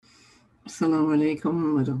Assalamu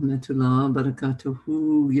alaikum wa rahmatullah wa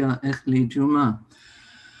barakatuhu ya Ahli Juma.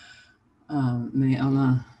 May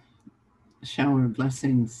Allah shower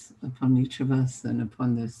blessings upon each of us and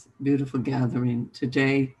upon this beautiful gathering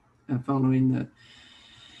today, following the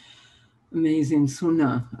amazing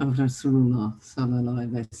sunnah of Rasulullah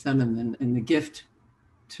sallallahu alaihi wasallam and the gift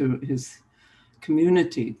to his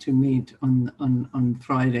community to meet on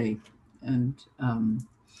Friday and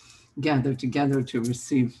gather together to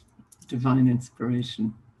receive divine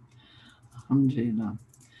inspiration. Alhamdulillah.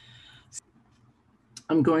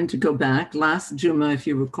 I'm going to go back. Last Jummah, if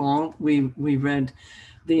you recall, we read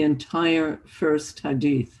the entire first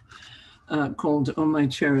hadith called "O My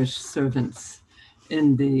Cherished Servants"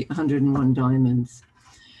 in the 101 Diamonds,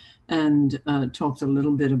 and talked a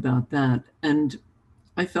little bit about that. And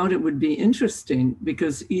I thought it would be interesting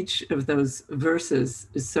because each of those verses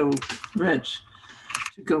is so rich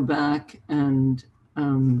to go back and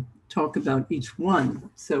talk about each one.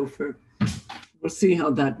 So we'll see how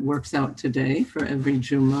that works out today for every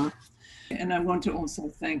Jummah. And I want to also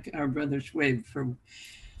thank our brother Shweb for,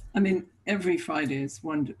 every Friday is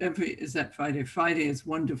Friday is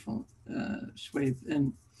wonderful, Shweb.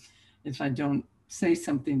 And if I don't say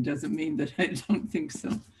something, doesn't mean that I don't think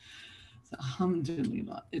so.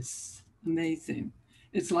 Alhamdulillah, it's amazing.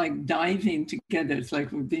 It's like diving together. It's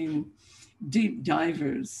like we're being deep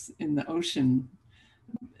divers in the ocean.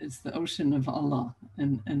 It's the ocean of Allah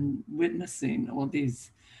and witnessing all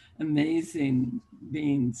these amazing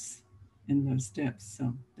beings in those depths.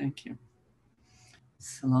 So thank you.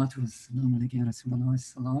 Salatu wassalamu alayka ya Rasulullah,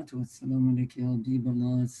 salatu wassalamu alayka ya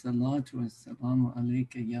Habiballah, salatu wassalamu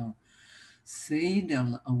alayka ya Sayyid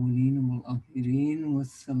al-Awwaleen wal-Akhirin,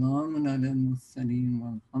 wassalamun ala al-Mursaleen,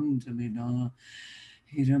 walhamdulillah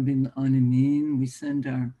Rabbil Alameen. We send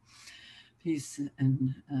our peace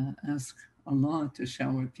and ask Allah to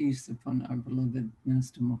shower peace upon our beloved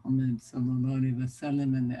Master Muhammad sallallahu alaihi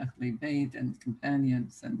wasallam and the Ahlul Bayt and the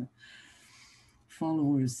companions and the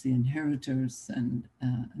followers, the inheritors, and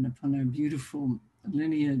upon our beautiful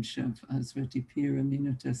lineage of Hazrati Pir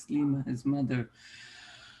Amina Taslima, his mother,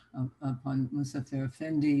 upon Musafir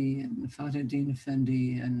Effendi and Faruddin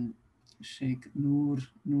Effendi and Sheikh Noor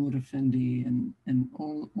Effendi and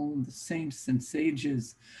all the saints and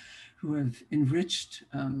sages who have enriched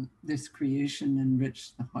this creation,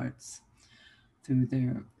 enriched the hearts through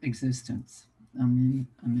their existence. Amen,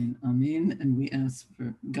 amen, amen. And we ask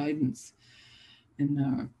for guidance in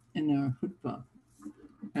our khutbah.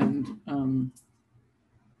 And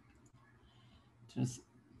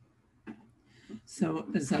so,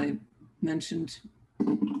 as I mentioned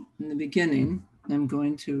in the beginning, I'm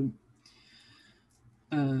going to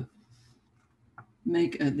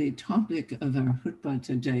make the topic of our khutbah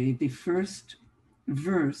today the first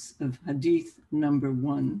verse of hadith number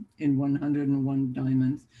 1 in 101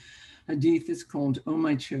 Diamonds. Hadith is called "O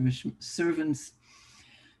My Cherished Servants."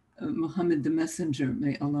 Muhammad the Messenger,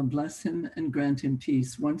 may Allah bless him and grant him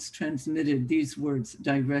peace, once transmitted these words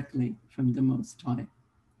directly from the Most High.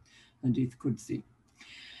 Hadith Qudsi.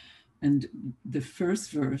 And the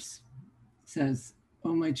first verse says,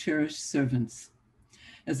 "O my cherished servants,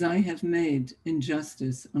 as I have made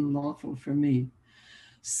injustice unlawful for me,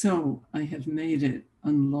 so I have made it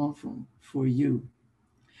unlawful for you.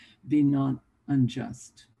 Be not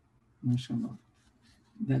unjust." MashaAllah.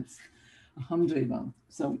 That's Alhamdulillah.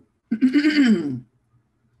 So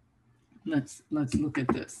let's look at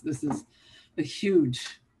this. This is a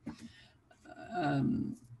huge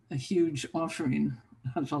offering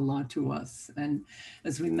of Allah to us. And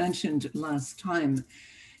as we mentioned last time,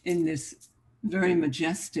 in this very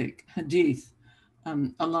majestic hadith,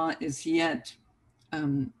 Allah is yet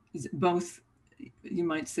is both, you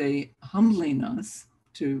might say, humbling us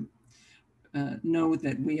to know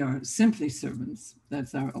that we are simply servants.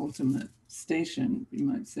 That's our ultimate station, you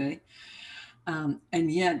might say,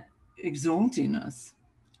 and yet exalting us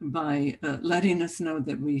by letting us know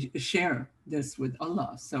that we share this with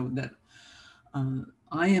Allah, so that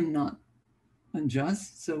I am not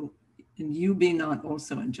unjust, so and you be not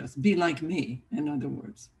also unjust. Be like me, in other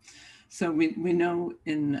words. So we know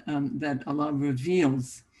in that Allah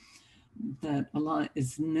reveals that Allah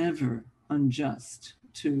is never unjust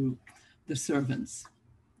to the servants.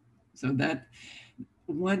 So that,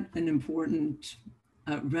 what an important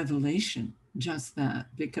revelation, just that,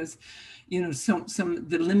 because, some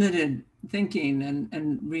the limited thinking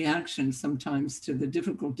and reaction sometimes to the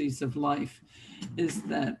difficulties of life is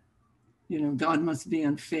that, God must be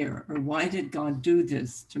unfair, or why did God do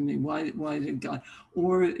this to me? Why did God?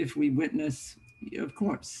 Or if we witness, of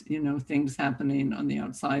course, things happening on the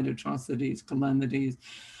outside, atrocities, calamities,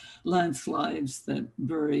 landslides that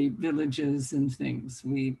bury villages and things.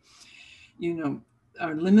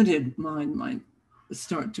 Our limited mind might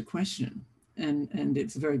start to question, and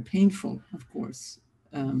it's very painful, of course.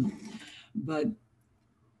 But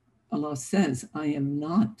Allah says, I am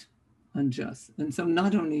not unjust. And so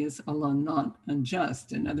not only is Allah not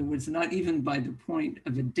unjust, in other words, not even by the point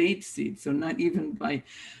of a date seed, so not even by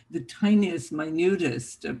the tiniest,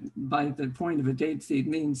 minutest, by the point of a date seed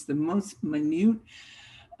means the most minute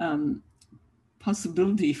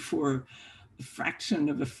possibility for a fraction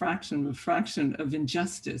of a fraction of a fraction of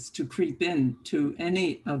injustice to creep in to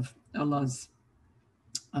any of Allah's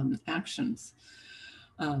actions.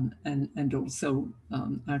 And also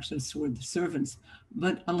actions toward the servants.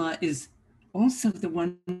 But Allah is also the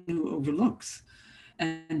one who overlooks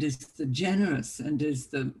and is the generous and is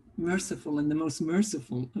the merciful and the most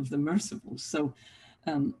merciful of the merciful. So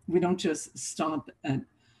we don't just stop at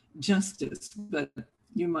justice, but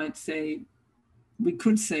you might say, we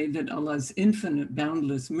could say that Allah's infinite,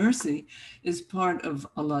 boundless mercy is part of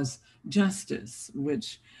Allah's justice,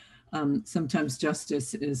 which sometimes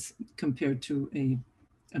justice is compared to a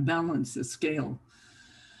balance, a scale.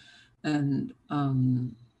 And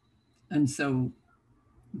so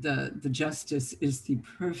the justice is the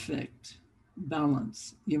perfect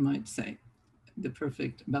balance, you might say, the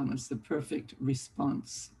perfect balance, the perfect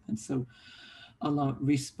response. And so Allah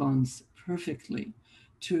responds perfectly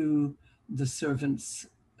to the servant's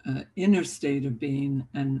inner state of being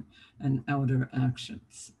and outer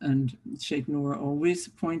actions. And Sheikh Noor always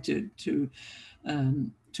pointed to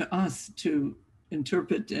us to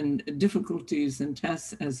interpret and difficulties and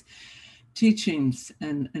tests as teachings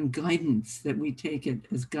and guidance, that we take it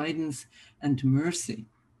as guidance and mercy.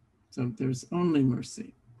 So there's only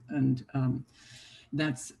mercy. And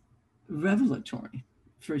that's revelatory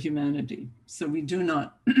for humanity. So we do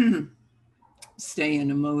not stay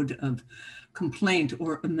in a mode of complaint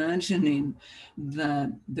or imagining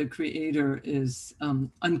that the Creator is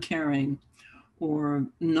uncaring or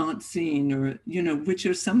not seeing, or, which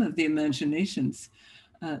are some of the imaginations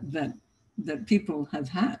that people have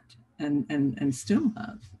had and still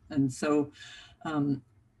have. And so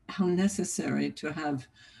how necessary to have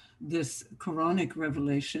this Quranic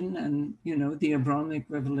revelation and, the Abrahamic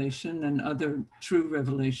revelation and other true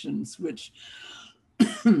revelations, which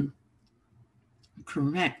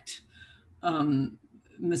correct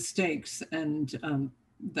mistakes and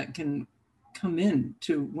that can come in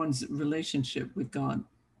to one's relationship with God.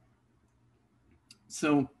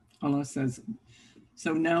 So Allah says,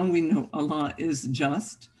 so now we know Allah is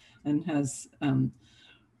just and has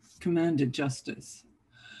commanded justice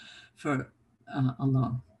for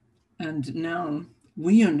Allah. And now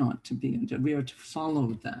we are not to be unjust, we are to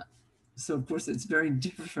follow that. So of course it's very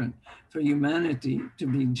different for humanity to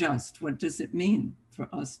be just. What does it mean for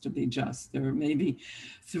us to be just? There are maybe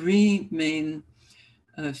three main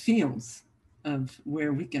fields of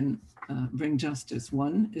where we can bring justice.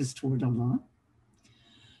 One is toward Allah.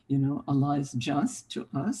 Allah is just to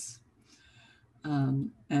us.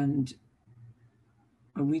 And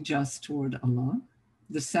are we just toward Allah?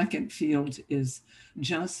 The second field is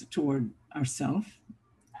just toward ourselves.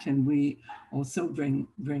 Can we also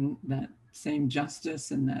bring that same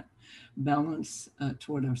justice and that balance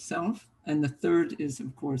toward ourselves? And the third is,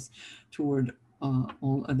 of course, toward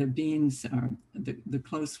all other beings, the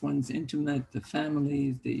close ones, intimate, the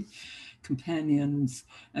family, the companions,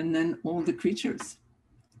 and then all the creatures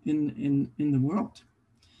in the world,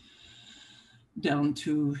 down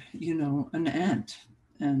to an ant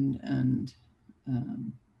and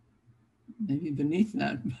maybe beneath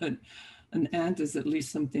that, but an ant is at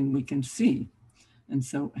least something we can see. And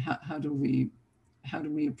so how do we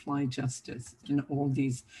apply justice in all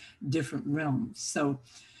these different realms? So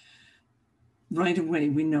right away,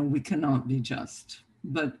 we know we cannot be just,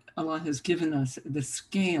 but Allah has given us the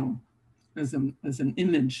scale as an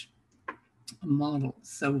image, a model,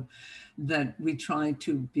 so that we strive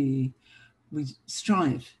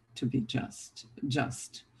to be just.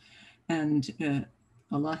 And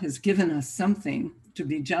Allah has given us something to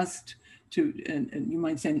be just to, and you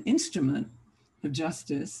might say an instrument of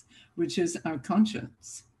justice, which is our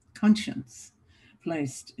conscience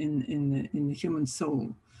placed in the human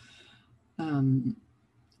soul.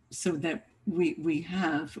 So that we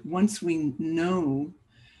have, once we know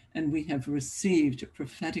and we have received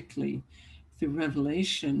prophetically through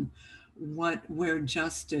revelation where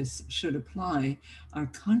justice should apply, our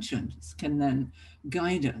conscience can then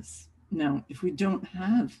guide us. Now, if we don't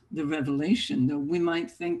have the revelation, though, we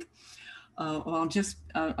might think, I'll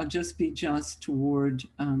just be just toward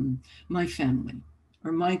my family.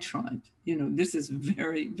 or my tribe. You know, this is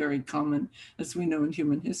very, very common, as we know in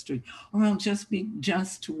human history. Or I'll just be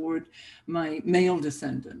just toward my male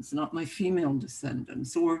descendants, not my female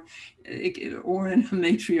descendants. Or in a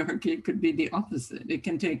matriarchy, it could be the opposite. It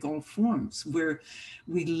can take all forms where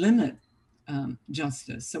we limit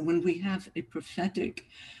justice. So when we have a prophetic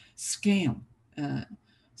scale,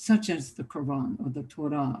 such as the Quran or the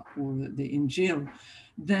Torah or the Injil,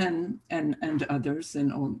 then, and others,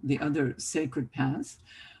 and all the other sacred paths,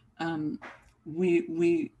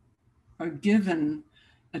 we are given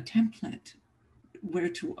a template where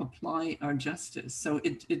to apply our justice. So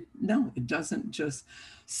it doesn't just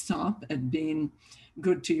stop at being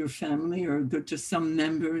good to your family or good to some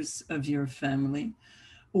members of your family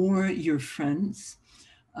or your friends.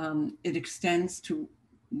 It extends to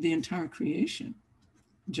the entire creation,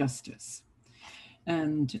 justice.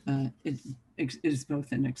 And it is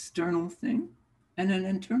both an external thing and an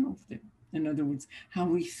internal thing. In other words, how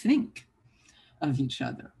we think of each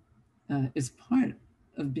other is part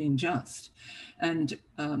of being just. And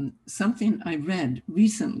something I read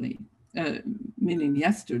recently, meaning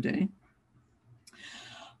yesterday,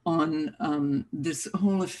 on this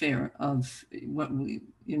whole affair of what we,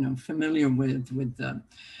 familiar with the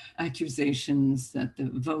accusations that the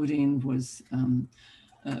voting was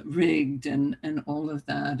rigged and all of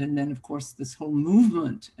that. And then, of course, this whole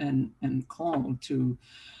movement and call to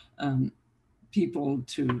people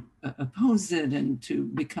to oppose it and to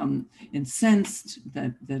become incensed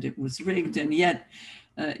that it was rigged. And yet,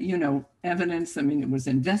 evidence, it was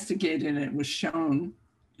investigated and it was shown,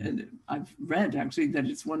 and I've read actually that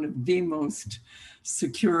it's one of the most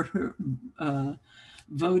secure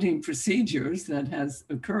voting procedures that has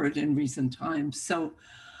occurred in recent times. So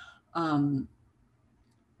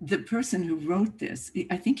the person who wrote this,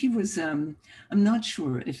 I think he was, I'm not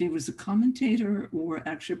sure if he was a commentator or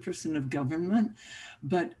actually a person of government,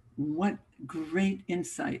 but what great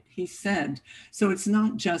insight he said. So it's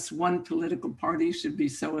not just one political party should be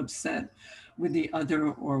so upset with the other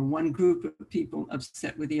or one group of people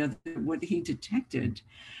upset with the other. What he detected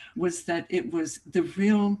was that it was the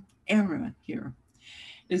real error here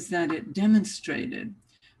is that it demonstrated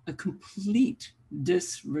a complete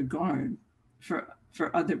disregard for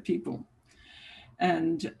other people.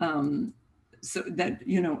 And so that,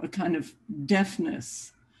 a kind of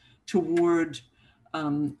deafness toward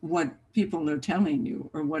what people are telling you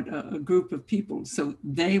or what a group of people. So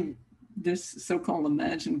this so-called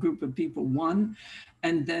imagined group of people won,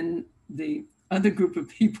 and then the other group of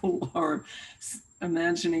people are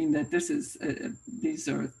imagining that these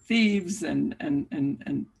are thieves and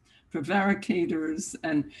prevaricators.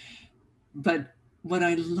 But what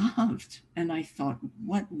I loved, and I thought,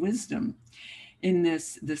 what wisdom in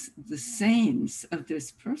the sayings of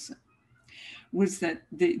this person was that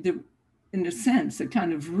in a sense, a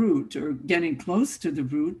kind of root or getting close to the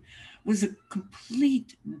root was a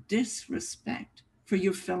complete disrespect for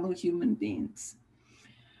your fellow human beings.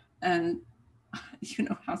 And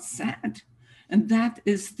how sad. And that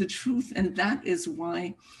is the truth. And that is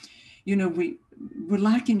why, we're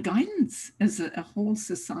lacking guidance as a whole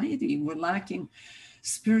society. We're lacking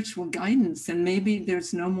spiritual guidance. And maybe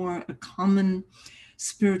there's no more a common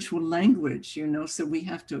spiritual language, so we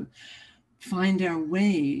have to find our way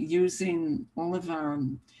using all of our,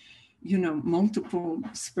 multiple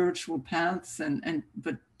spiritual paths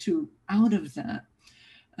but to out of that,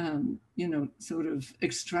 sort of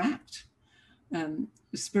extract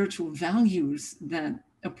spiritual values that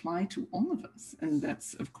apply to all of us. And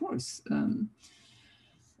that's, of course,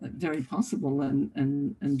 very possible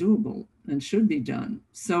and doable and should be done.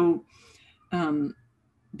 So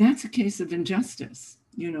that's a case of injustice,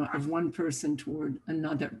 of one person toward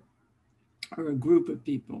another or a group of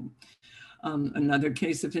people. Another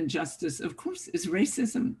case of injustice, of course, is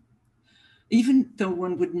racism. Even though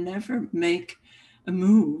one would never make a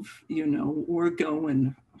move, or go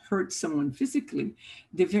and hurt someone physically,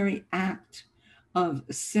 the very act of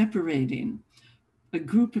separating a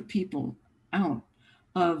group of people out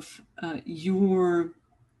of your,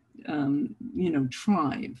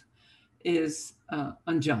 tribe is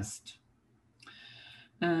unjust.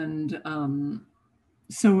 And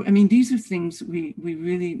so, these are things we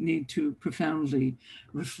really need to profoundly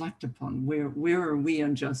reflect upon. Where are we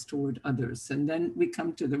unjust toward others? And then we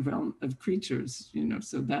come to the realm of creatures,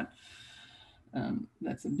 so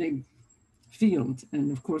that's a big field.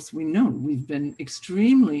 And of course, we know we've been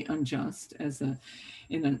extremely unjust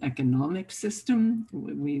in an economic system.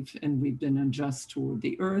 We've been unjust toward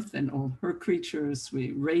the earth and all her creatures.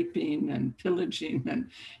 We raping and pillaging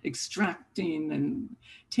and extracting and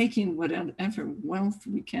taking whatever wealth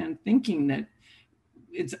we can, thinking that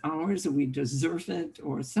it's ours or we deserve it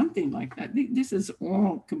or something like that. This is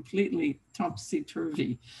all completely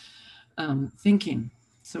topsy-turvy thinking.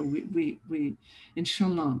 So we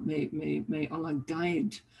inshallah, may Allah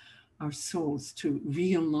guide our souls to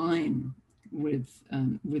realign with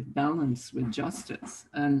balance, with justice.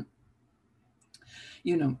 And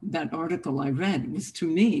you know, that article I read was to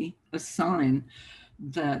me a sign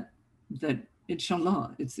that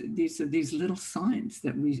inshallah, these are these little signs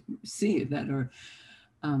that we see that are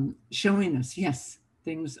showing us, yes,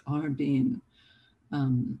 things are being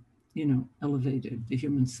you know, elevated. The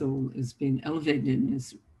human soul is being elevated and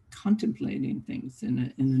is contemplating things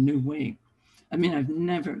in a new way. I mean, I've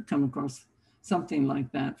never come across something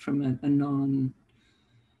like that from a non,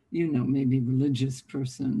 you know, maybe religious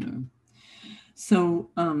person. So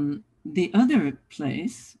the other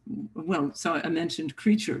place, well, so I mentioned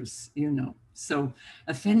creatures, you know. So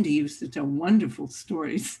Effendi used to tell wonderful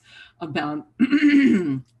stories about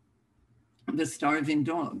the starving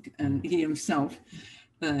dog, and he himself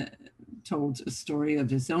told a story of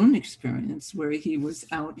his own experience where he was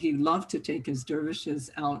out. He loved to take his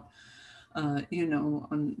dervishes out, you know,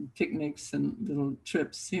 on picnics and little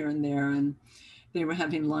trips here and there. And they were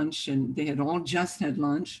having lunch and they had all just had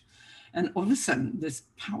lunch. And all of a sudden, this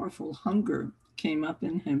powerful hunger came up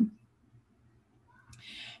in him.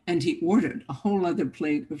 And he ordered a whole other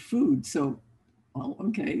plate of food. So, well,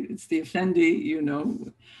 okay, it's the Effendi, you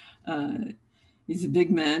know. He's a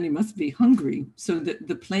big man, he must be hungry. So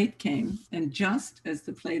the plate came, and just as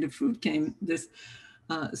the plate of food came, this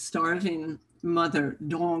starving mother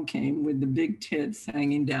dog came with the big tits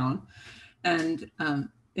hanging down. And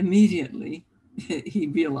immediately he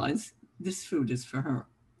realized this food is for her.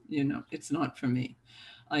 You know, it's not for me.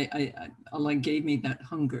 Allah gave me that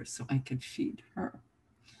hunger so I could feed her.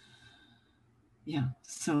 Yeah,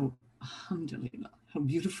 so alhamdulillah, how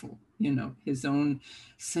beautiful, you know, his own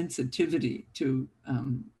sensitivity to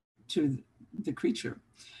the creature.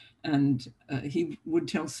 And he would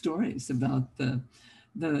tell stories about the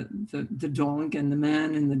dog and the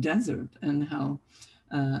man in the desert, and how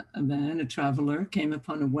a man, a traveler, came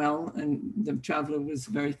upon a well, and the traveler was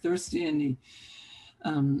very thirsty, and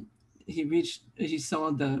he saw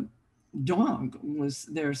the dog was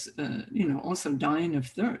there, you know, also dying of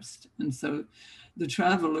thirst. And so the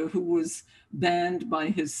traveler, who was banned by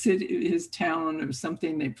his city, his town or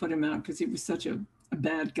something, they put him out because he was such a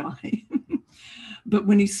bad guy. But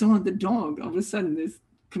when he saw the dog, all of a sudden this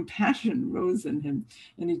compassion rose in him,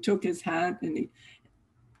 and he took his hat and he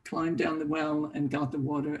climbed down the well and got the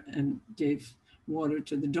water and gave water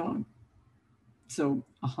to the dog. So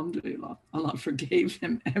alhamdulillah, Allah forgave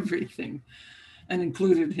him everything and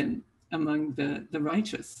included him among the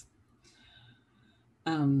righteous.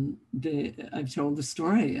 I've told the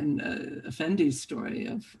story, and Effendi's story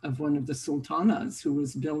of one of the sultanas who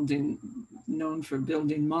was known for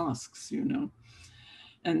building mosques, you know.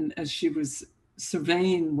 And as she was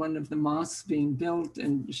surveying one of the mosques being built,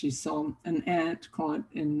 and she saw an ant caught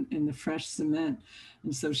in the fresh cement.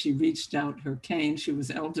 And so she reached out her cane, she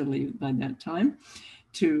was elderly by that time,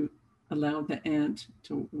 to allow the ant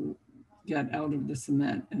to get out of the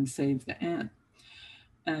cement and save the ant.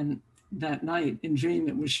 And that night in dream,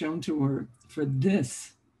 it was shown to her, for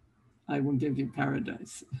this, I will give you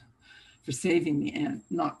paradise, for saving the ant,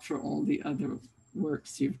 not for all the other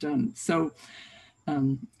works you've done. So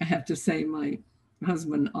I have to say, my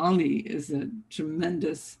husband Ali is a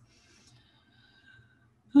tremendous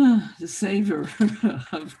savior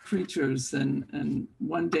of creatures. And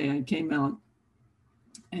one day I came out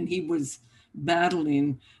and he was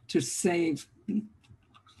battling to save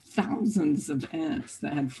thousands of ants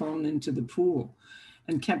that had fallen into the pool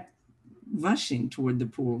and kept rushing toward the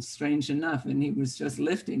pool, strange enough. And he was just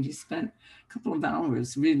lifting. He spent a couple of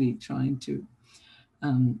hours really trying to,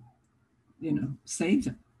 you know, save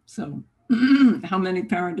them. So how many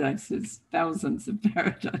paradises? Thousands of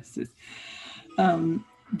paradises.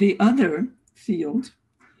 The other field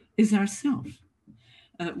is ourself.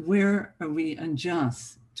 Where are we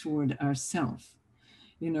unjust toward ourself?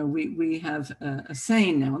 You know, we have a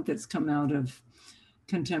saying now that's come out of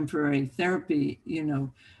contemporary therapy, you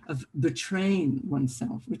know, of betraying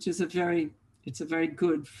oneself, which is it's a very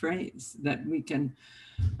good phrase, that we can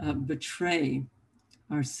betray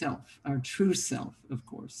ourself, our true self, of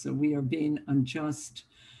course. So we are being unjust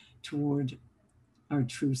toward our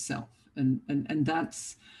true self. And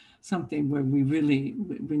that's something where we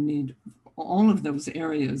need all of those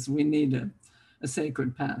areas. We need a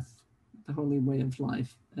sacred path, the holy way of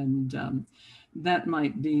life. And that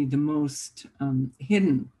might be the most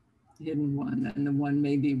hidden one, and the one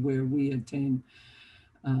maybe where we attain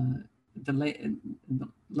the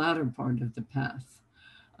latter part of the path.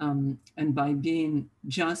 And by being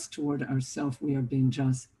just toward ourselves, we are being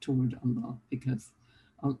just toward Allah, because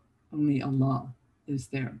only Allah is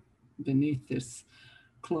there beneath this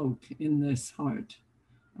cloak in this heart.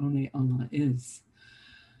 Only Allah is.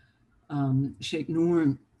 Sheikh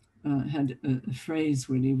Noor had a phrase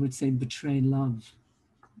where he would say, betray love.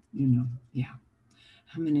 You know, yeah.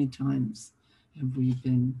 How many times have we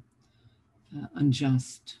been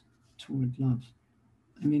unjust toward love?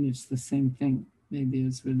 I mean, it's the same thing, maybe,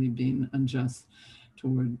 as really being unjust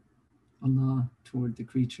toward Allah, toward the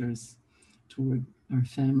creatures, toward our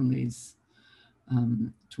families,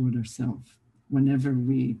 toward ourselves. Whenever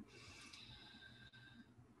we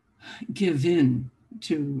give in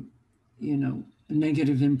to, you know,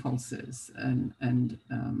 negative impulses and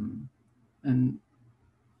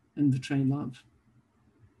betray love.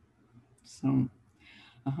 So,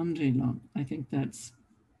 alhamdulillah, I think that's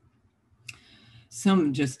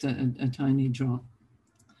just a tiny drop,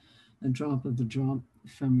 a drop of the drop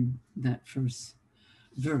from that first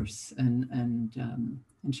verse, and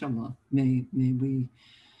inshallah, may we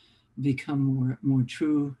become more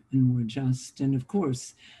true and more just. And of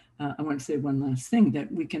course, I want to say one last thing,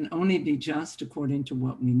 that we can only be just according to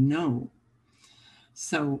what we know.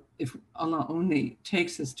 So if Allah only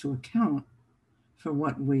takes us to account for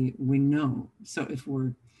what we know. So if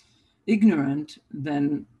we're ignorant,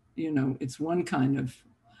 then, you know, it's one kind of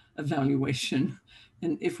evaluation.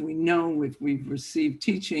 And if we know, if we've received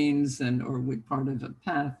teachings or we're part of a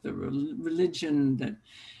path or a religion that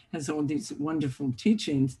has all these wonderful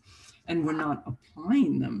teachings, and we're not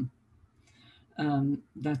applying them,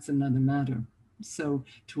 that's another matter. So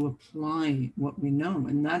to apply what we know,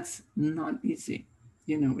 and that's not easy.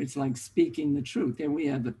 You know, it's like speaking the truth. There we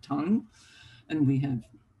have a tongue, and we have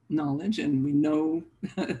knowledge, and we know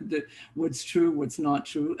what's true, what's not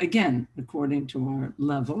true, again, according to our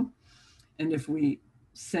level. And if we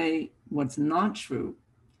say what's not true,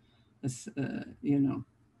 you know,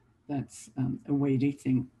 that's a weighty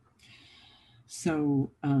thing.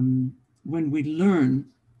 So when we learn,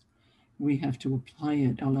 we have to apply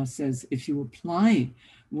it. Allah says, if you apply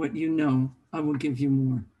what you know, I will give you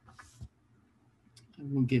more. I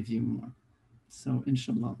will give you more. So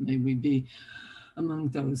inshallah, may we be among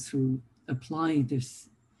those who apply this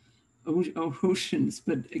oceans.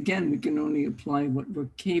 But again, we can only apply what we're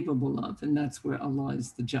capable of. And that's where Allah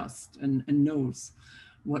is the just and knows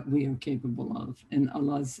what we are capable of. And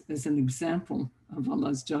Allah's, as an example of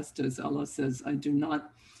Allah's justice, Allah says, I do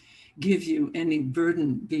not give you any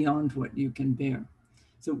burden beyond what you can bear.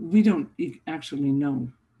 So we don't actually know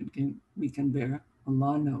we can bear.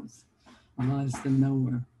 Allah knows. Allah is the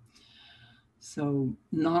knower. So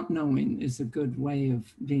not knowing is a good way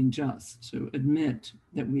of being just, to admit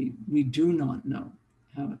that we do not know.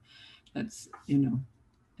 How that's, you know,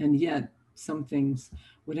 and yet some things,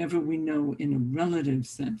 whatever we know in a relative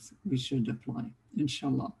sense, we should apply,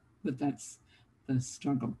 inshallah. But that's the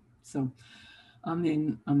struggle. So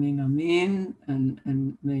Amin, Amin, Amin,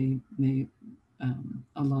 and may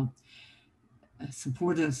Allah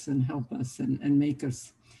support us and help us and make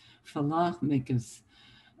us falah, make us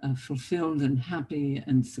fulfilled and happy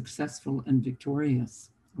and successful and victorious.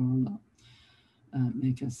 Allah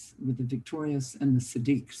make us with the victorious and the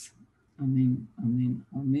Siddiqs. Amin, Amin,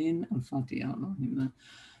 Amin. Al-Fatiha. Allahumma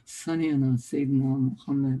salli ala Sayyidina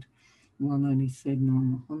Muhammad wa ala ali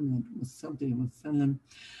Sayyidina Muhammad wa salli wa sallam.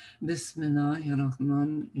 Bismillahir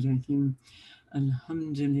Rahmanir Rahim.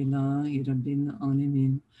 Alhamdulillahi Rabbil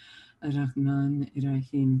Alamin. Ar-Rahman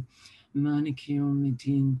Ar-Rahim. مالك يوم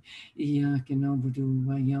الدين إياك نعبد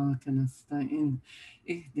وإياك نستعين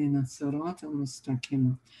اهدنا الصراط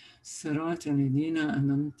المستقيم صراط الذين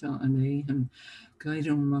أنعمت عليهم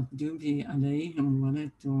غير المغضوب عليهم ولا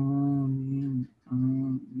الضالين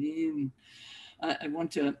آمين. I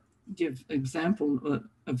want to give example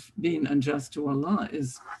of being unjust to Allah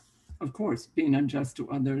is, of course, being unjust to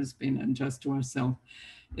others, being unjust to ourselves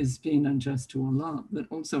is being unjust to Allah, but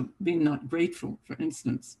also being not grateful, for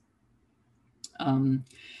instance.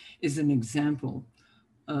 Is an example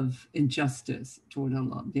of injustice toward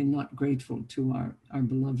Allah, being not grateful to our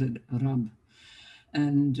beloved Rabb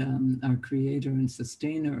and our creator and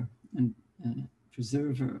sustainer and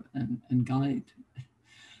preserver and guide.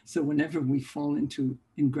 So whenever we fall into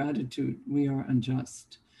ingratitude, we are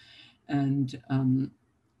unjust. And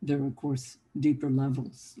there are, of course, deeper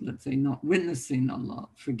levels, let's say not witnessing Allah,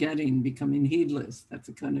 forgetting, becoming heedless, that's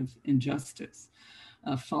a kind of injustice.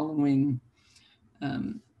 Following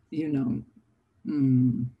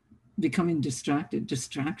becoming distracted,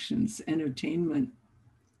 distractions, entertainment,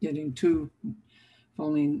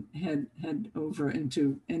 falling head over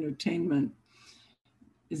into entertainment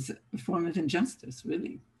is a form of injustice,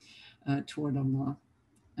 really. toward Allah.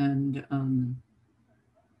 And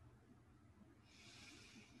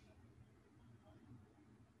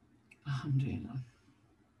alhamdulillah.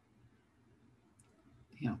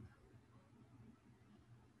 Yeah.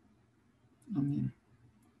 Amen.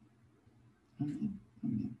 Amen.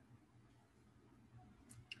 Amen.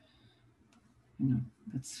 You know,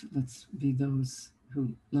 let's be those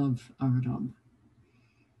who love our Rabb,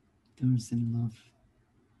 those in love,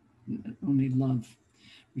 only love,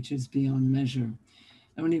 which is beyond measure.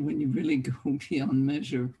 Only when you really go beyond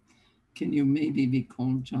measure can you maybe be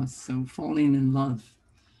called just. So falling in love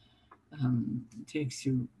takes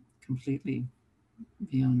you completely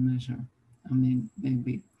beyond measure. I mean,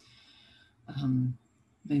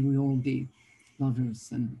 may we all be lovers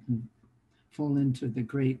and fall into the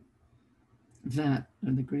great vat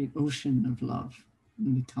or the great ocean of love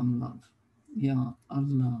and become love. Ya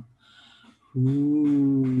Allah.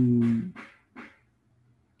 Ooh.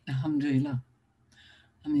 Alhamdulillah.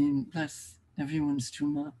 I mean, bless everyone's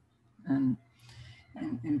tumah and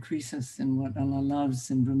increase us in what Allah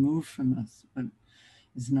loves and remove from us what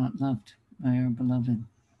is not loved by our beloved.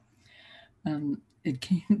 It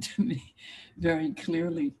came to me very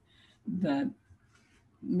clearly that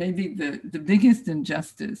maybe the biggest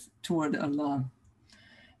injustice toward Allah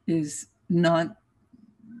is not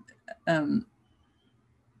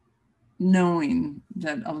knowing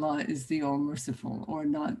that Allah is the All-Merciful, or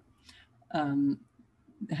not,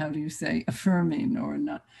 how do you say, affirming, or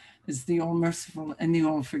not, is the All-Merciful and the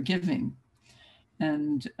All-Forgiving.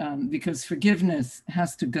 And because forgiveness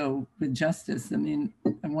has to go with justice. I mean,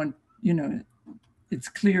 it's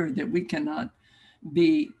clear that we cannot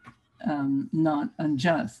be not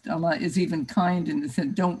unjust. Allah is even kind in the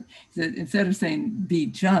sense, instead of saying be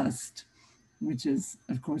just, which is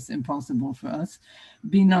of course impossible for us,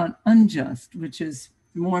 be not unjust, which is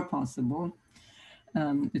more possible.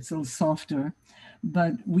 It's a little softer,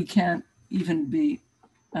 but we can't even be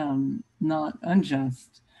not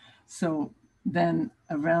unjust. So then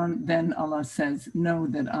Allah says, know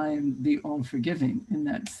that I am the all-forgiving in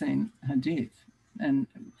that same hadith. And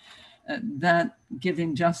that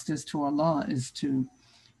giving justice to Allah is to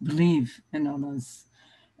believe in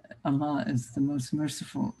Allah as the most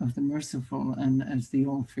merciful of the merciful and as the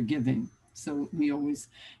all-forgiving. So we always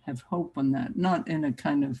have hope on that, not in a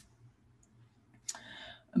kind of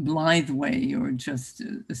blithe way or just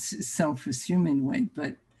a self-assuming way,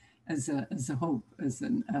 but as a hope, as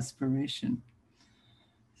an aspiration.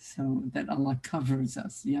 So that Allah covers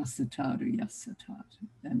us, Ya Sataru, Ya Satar.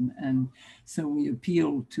 And so we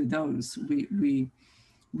appeal to those. We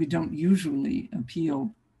don't usually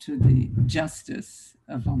appeal to the justice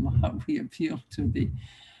of Allah. We appeal to the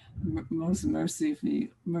most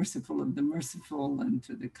merciful of the merciful, and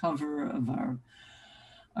to the cover of our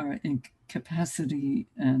incapacity,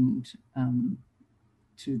 and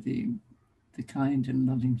to the kind and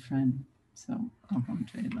loving friend. So,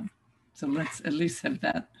 alhamdulillah. So let's at least have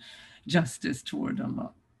that justice toward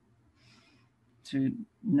Allah, to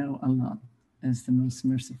know Allah as the most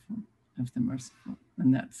merciful of the merciful.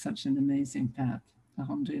 And that's such an amazing path.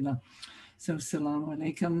 Alhamdulillah. So, Assalamu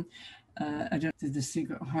alaikum. I don't know the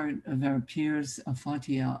secret heart of our peers,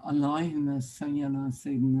 Al-Fatiha. Allahumma salli ala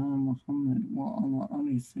Sayyidina Muhammad wa ala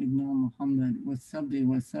ali Sayyidina Muhammad wa salli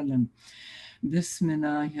wa sallam.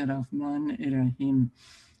 Bismillahir Rahmanir Rahim.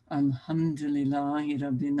 Alhamdulillahi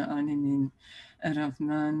Rabbil Alamin.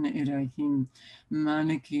 Ar-Rahman Ar-Rahim.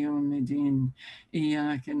 Maliki Yawmiddin.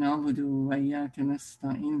 Iyyaka na'budu wa iyyaka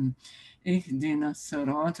nasta'in. Ihdina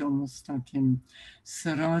as-sirata al-mustaqim.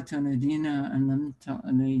 Sirata alladhina an'amta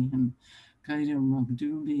alayhim. Ghayri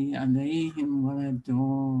al-maghdubi alayhim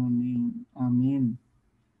waladdallin. Amen.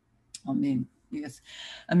 Amen. Yes.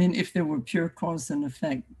 I mean, if there were pure cause and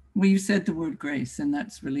effect, well, you said the word grace, and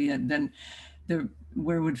that's really it. Then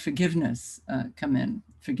where would forgiveness come in?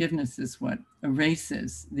 Forgiveness is what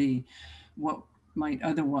erases what might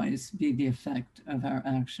otherwise be the effect of our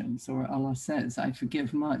actions. Or Allah says, I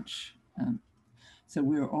forgive much. So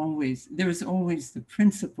there's always the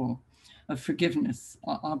principle of forgiveness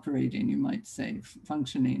operating, you might say,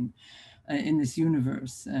 functioning in this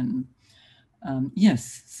universe. And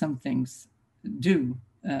yes, some things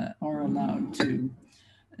are allowed to,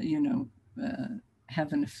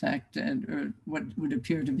 have an effect, or what would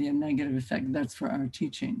appear to be a negative effect. That's for our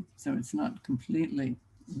teaching. So it's not completely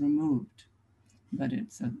removed, but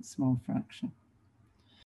it's a small fraction.